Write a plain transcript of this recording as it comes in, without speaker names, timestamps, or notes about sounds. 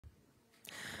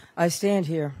I stand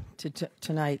here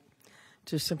tonight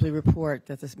to simply report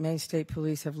that the Maine State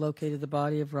Police have located the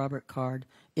body of Robert Card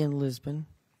in Lisbon.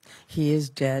 He is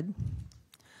dead.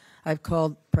 I've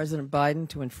called President Biden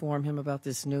to inform him about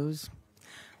this news.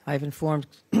 I've informed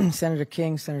Senator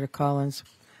King, Senator Collins,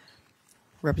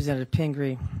 Representative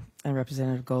Pingree, and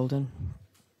Representative Golden.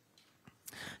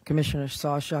 Commissioner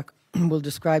Sawchuk will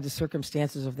describe the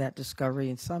circumstances of that discovery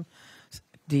in some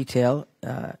detail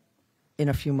in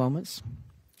a few moments.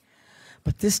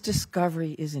 But this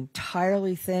discovery is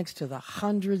entirely thanks to the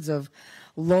hundreds of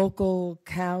local,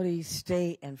 county,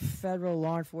 state, and federal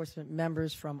law enforcement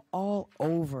members from all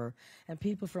over, and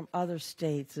people from other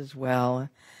states as well.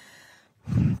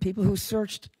 People who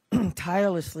searched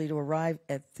tirelessly to arrive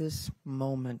at this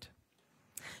moment.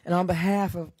 And on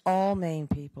behalf of all Maine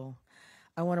people,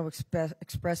 I want to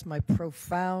express my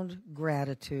profound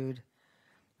gratitude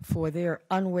for their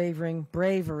unwavering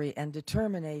bravery and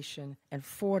determination and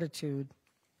fortitude,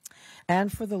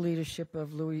 and for the leadership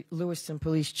of Lewiston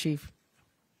Police Chief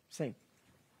St.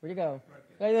 Where'd you go?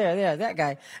 Right there, that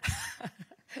guy.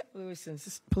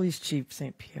 Lewiston's Police Chief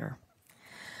St. Pierre.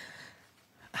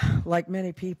 Like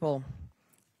many people,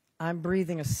 I'm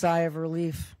breathing a sigh of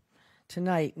relief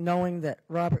tonight, knowing that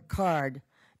Robert Card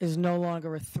is no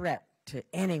longer a threat to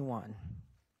anyone.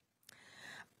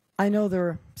 I know there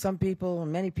are some people,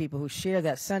 and many people, who share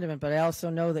that sentiment, but I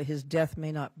also know that his death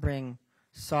may not bring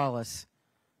solace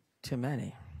to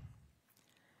many.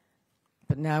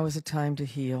 But now is a time to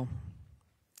heal.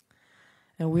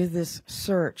 And with this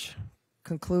search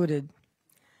concluded,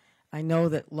 I know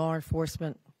that law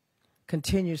enforcement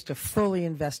continues to fully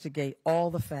investigate all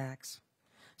the facts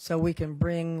so we can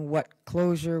bring what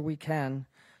closure we can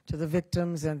to the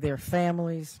victims and their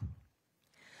families.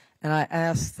 And I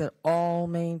ask that all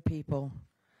Maine people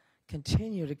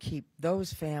continue to keep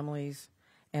those families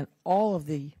and all of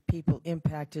the people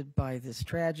impacted by this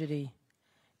tragedy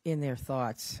in their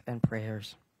thoughts and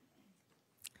prayers.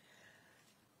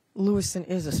 Lewiston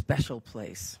is a special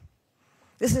place.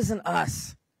 This isn't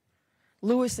us.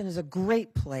 Lewiston is a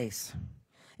great place.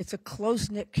 It's a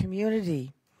close-knit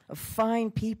community of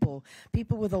fine people,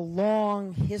 people with a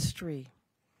long history,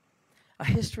 a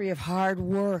history of hard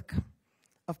work,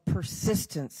 of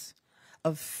persistence,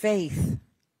 of faith,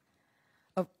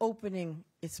 of opening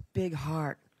its big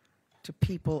heart to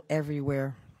people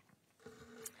everywhere.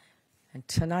 And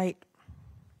tonight,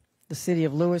 the city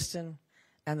of Lewiston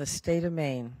and the state of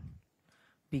Maine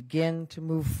begin to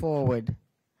move forward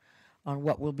on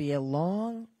what will be a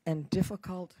long and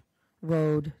difficult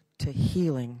road to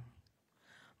healing,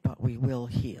 but we will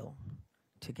heal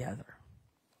together.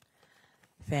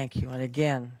 Thank you. And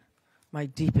again, my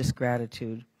deepest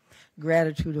gratitude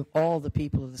of all the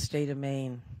people of the state of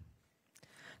Maine,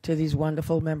 to these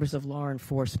wonderful members of law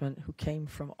enforcement who came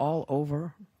from all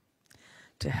over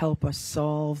to help us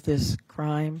solve this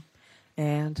crime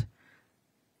and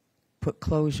put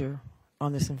closure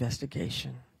on this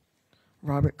investigation.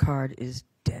 Robert Card is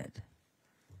dead.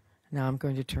 Now I'm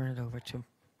going to turn it over to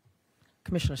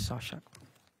Commissioner Sawchuk.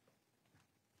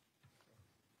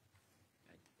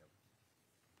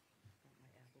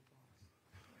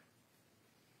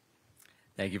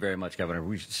 Thank you very much, Governor.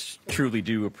 We truly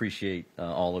do appreciate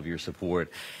all of your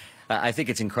support. I think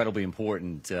it's incredibly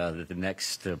important that the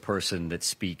next person that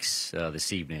speaks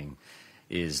this evening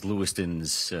is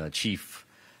Lewiston's chief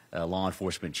law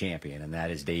enforcement champion, and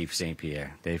that is Dave St.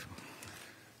 Pierre. Dave.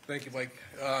 Thank you, Mike.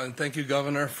 And thank you,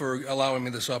 Governor, for allowing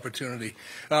me this opportunity.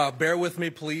 Bear with me,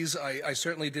 please. I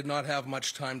certainly did not have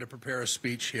much time to prepare a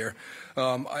speech here.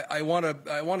 I want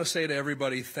to say to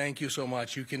everybody, thank you so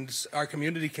much. Our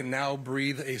community can now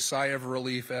breathe a sigh of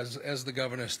relief, as the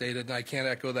Governor stated, and I can't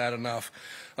echo that enough.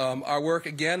 Our work,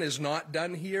 again, is not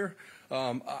done here.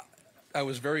 I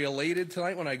was very elated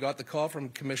tonight when I got the call from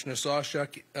Commissioner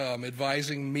Sawchuk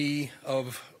advising me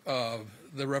of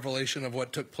the revelation of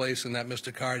what took place and that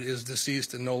Mr. Card is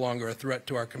deceased and no longer a threat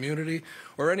to our community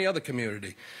or any other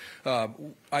community.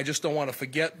 I just don't want to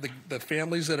forget the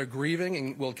families that are grieving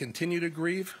and will continue to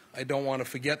grieve. I don't want to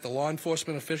forget the law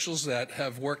enforcement officials that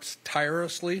have worked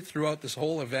tirelessly throughout this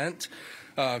whole event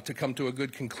to come to a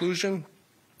good conclusion.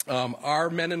 Our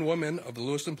men and women of the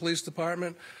Lewiston Police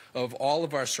Department, of all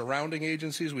of our surrounding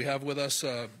agencies, we have with us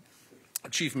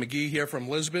Chief McGee here from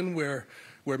Lisbon, where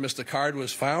Mr. Card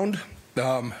was found.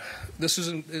 This is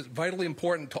vitally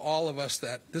important to all of us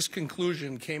that this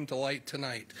conclusion came to light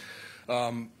tonight.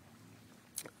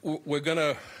 We're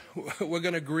gonna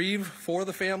grieve for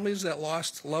the families that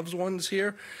lost loved ones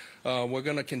here. We're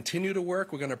gonna continue to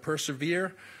work. We're gonna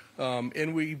persevere.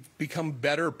 And we've become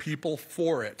better people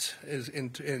for it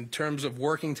in terms of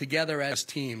working together as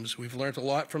teams. We've learned a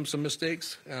lot from some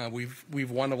mistakes.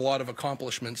 We've won a lot of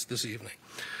accomplishments this evening.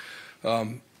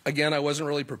 Again, I wasn't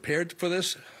really prepared for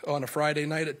this on a Friday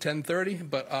night at 10:30,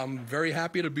 but I'm very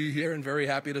happy to be here and very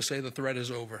happy to say the threat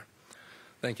is over.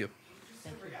 Thank you. Just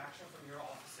a reaction from your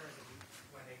officers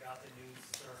when they got the news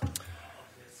of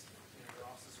this, your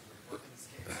officers were working this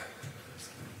case?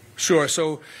 Sure.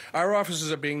 So our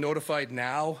officers are being notified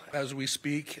now as we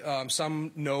speak.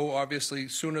 Some know, obviously,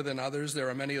 sooner than others. There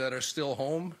are many that are still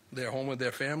home. They're home with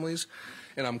their families.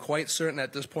 And I'm quite certain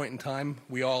at this point in time,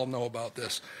 we all know about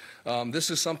this. This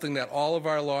is something that all of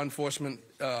our law enforcement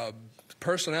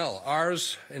personnel,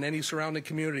 ours and any surrounding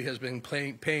community, has been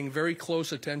paying very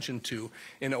close attention to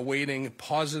in awaiting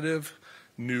positive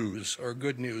news or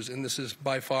good news. And this is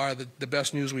by far the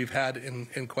best news we've had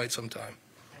in quite some time.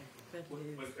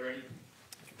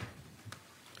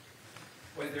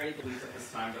 Was there any belief at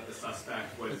this time that the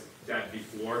suspect was dead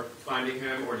before finding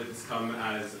him, or did this come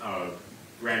as a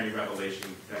brand new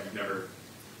revelation that you never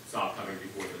saw coming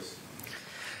before this?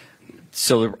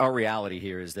 So our reality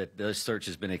here is that the search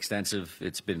has been extensive.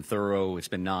 It's been thorough. It's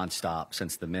been nonstop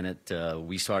since the minute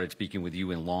we started speaking with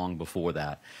you and long before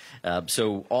that.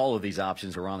 So all of these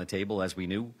options are on the table, as we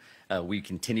knew. We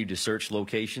continue to search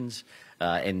locations,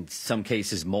 in some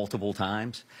cases multiple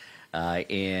times.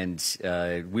 And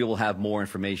we will have more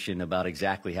information about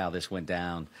exactly how this went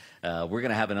down. We're going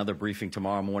to have another briefing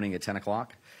tomorrow morning at 10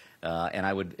 o'clock. And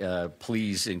I would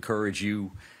please encourage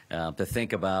you to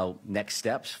think about next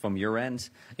steps from your end,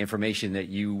 information that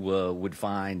you would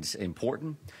find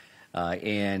important.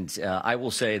 And I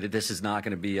will say that this is not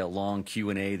going to be a long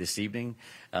Q&A this evening.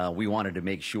 We wanted to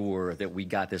make sure that we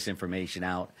got this information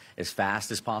out as fast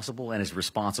as possible and as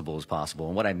responsible as possible.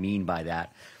 And what I mean by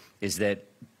that is that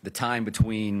the time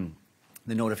between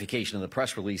the notification of the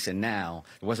press release and now,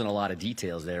 there wasn't a lot of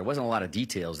details there. There wasn't a lot of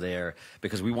details there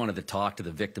because we wanted to talk to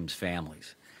the victims'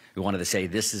 families. We wanted to say,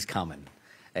 this is coming.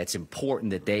 It's important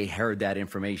that they heard that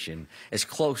information as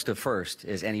close to first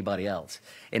as anybody else.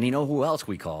 And you know who else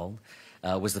we called?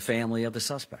 Was the family of the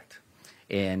suspect.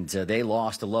 And they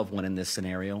lost a loved one in this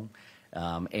scenario.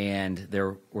 And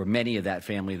there were many of that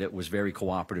family that was very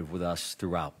cooperative with us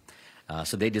throughout.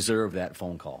 So they deserve that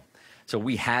phone call. So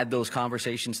we had those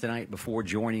conversations tonight before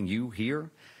joining you here.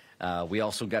 We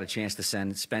also got a chance to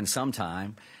spend some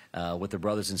time with the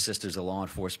brothers and sisters of law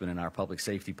enforcement and our public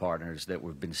safety partners that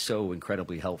have been so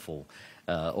incredibly helpful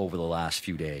over the last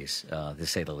few days, to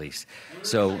say the least.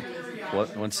 So,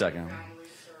 one second.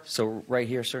 So right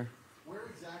here, sir. Where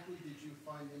exactly did you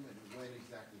find him and when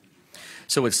exactly did you find him?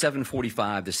 So at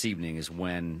 7:45 this evening is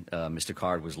when Mr.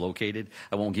 Card was located.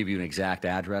 I won't give you an exact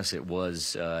address. It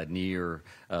was near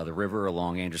the river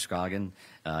along Androscoggin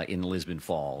in Lisbon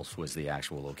Falls was the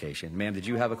actual location. Ma'am, did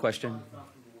you have a question?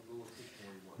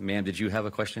 Ma'am, did you have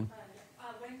a question?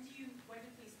 When do you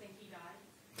police think he died?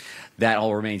 That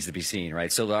all remains to be seen,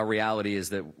 right? So our reality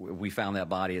is that we found that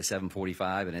body at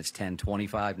 7:45 and it's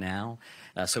 10:25 now.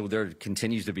 So there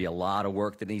continues to be a lot of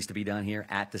work that needs to be done here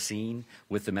at the scene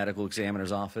with the medical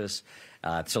examiner's office.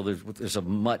 So there's a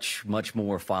much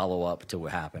more follow-up to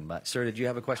what happened. But, sir, did you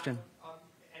have a question?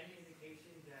 Any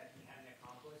indication that he had an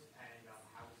accomplice, and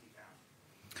how was he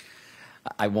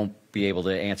found? I won't be able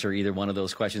to answer either one of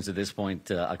those questions at this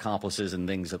point. Accomplices and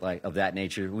things of that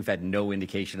nature, we've had no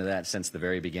indication of that since the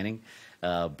very beginning.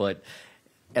 But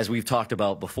as we've talked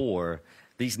about before,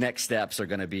 these next steps are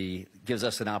going to gives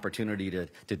us an opportunity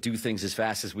to do things as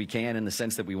fast as we can in the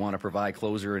sense that we want to provide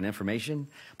closure and information,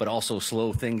 but also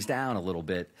slow things down a little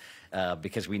bit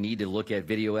because we need to look at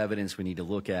video evidence. We need to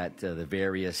look at the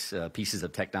various pieces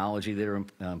of technology that are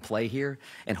in play here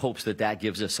in hopes that that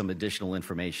gives us some additional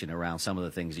information around some of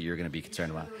the things that you're going to be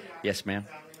concerned about. Yes, ma'am?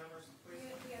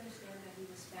 We understand that he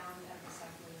was found at the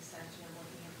Recycling Center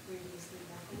looking at previously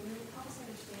working. Can you help us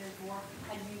understand more?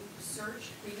 Had you searched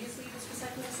previously this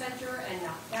Recycling Center and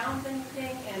not found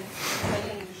anything? And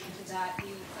in addition to that,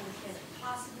 we understand that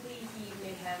possibly he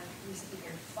may have recently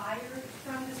been fired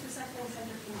from this Recycling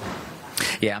Center. Can you talk about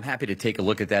that? Yeah, I'm happy to take a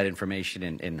look at that information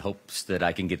in hopes that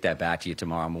I can get that back to you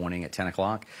tomorrow morning at 10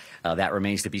 o'clock. That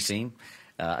remains to be seen.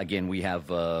 Again, we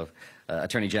have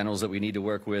attorney generals that we need to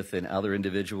work with and other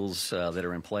individuals that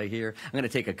are in play here. I'm going to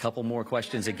take a couple more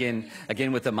questions again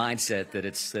with the mindset that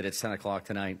it's 10 o'clock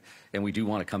tonight, and we do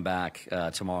want to come back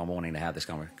tomorrow morning to have this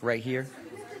conversation. Right here.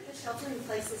 You went to the shelter in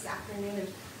place this afternoon.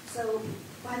 So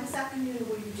by this afternoon,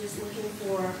 were you just looking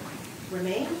for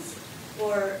remains?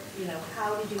 Or,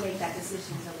 how did you make that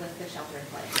decision to lift the shelter in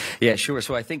place? Yeah, sure.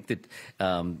 So I think that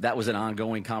that was an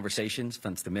ongoing conversation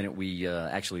since the minute we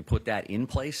actually put that in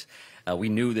place. We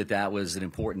knew that that was an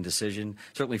important decision.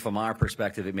 Certainly from our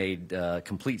perspective, it made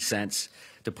complete sense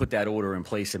to put that order in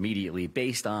place immediately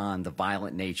based on the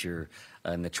violent nature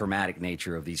and the traumatic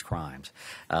nature of these crimes.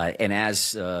 And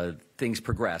as things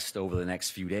progressed over the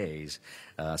next few days,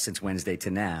 since Wednesday to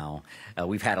now,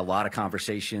 we've had a lot of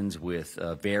conversations with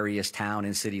various town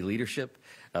and city leadership,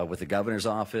 with the governor's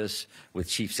office, with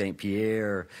Chief St.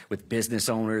 Pierre, with business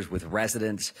owners, with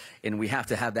residents, and we have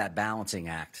to have that balancing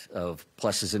act of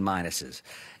pluses and minuses.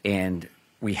 And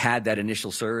we had that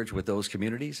initial surge with those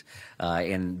communities,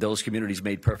 and those communities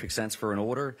made perfect sense for an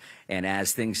order. And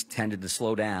as things tended to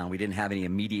slow down, we didn't have any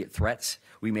immediate threats.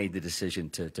 We made the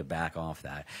decision to back off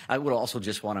that. I would also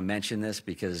just want to mention this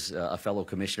because a fellow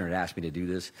commissioner had asked me to do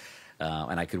this,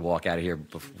 and I could walk out of here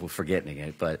forgetting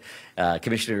it. But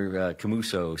Commissioner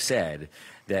Camuso said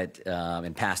that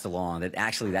and passed along that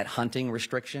actually that hunting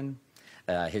restriction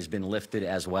has been lifted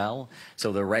as well.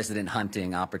 So the resident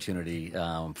hunting opportunity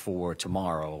for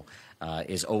tomorrow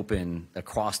is open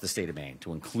across the state of Maine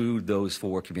to include those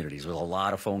 4 communities. There's a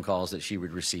lot of phone calls that she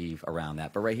would receive around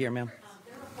that. But right here, ma'am?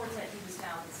 There are reports that he was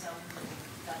found with some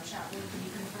gunshot wound. Can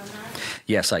you confirm that?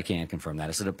 Yes, I can confirm that.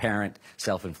 It's an apparent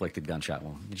self-inflicted gunshot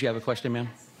wound. Did you have a question, ma'am?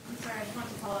 I'm sorry, I just wanted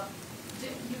to follow up.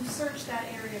 You searched that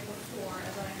area before,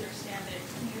 as I understand it.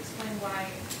 Can you explain why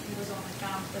he was only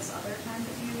found this other time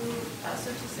that you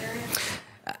searched this area?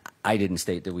 I didn't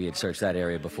state that we had searched that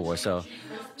area before, so Our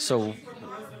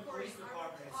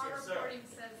reporting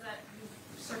says that you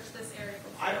searched this area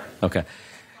before. okay.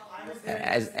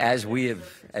 As we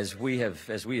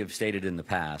have stated in the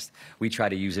past, we try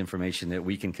to use information that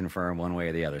we can confirm one way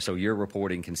or the other. So your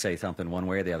reporting can say something one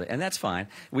way or the other, and that's fine.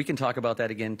 We can talk about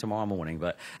that again tomorrow morning.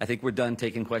 But I think we're done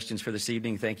taking questions for this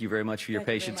evening. Thank you very much for your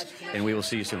patience, and we will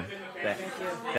see you soon. Thank you.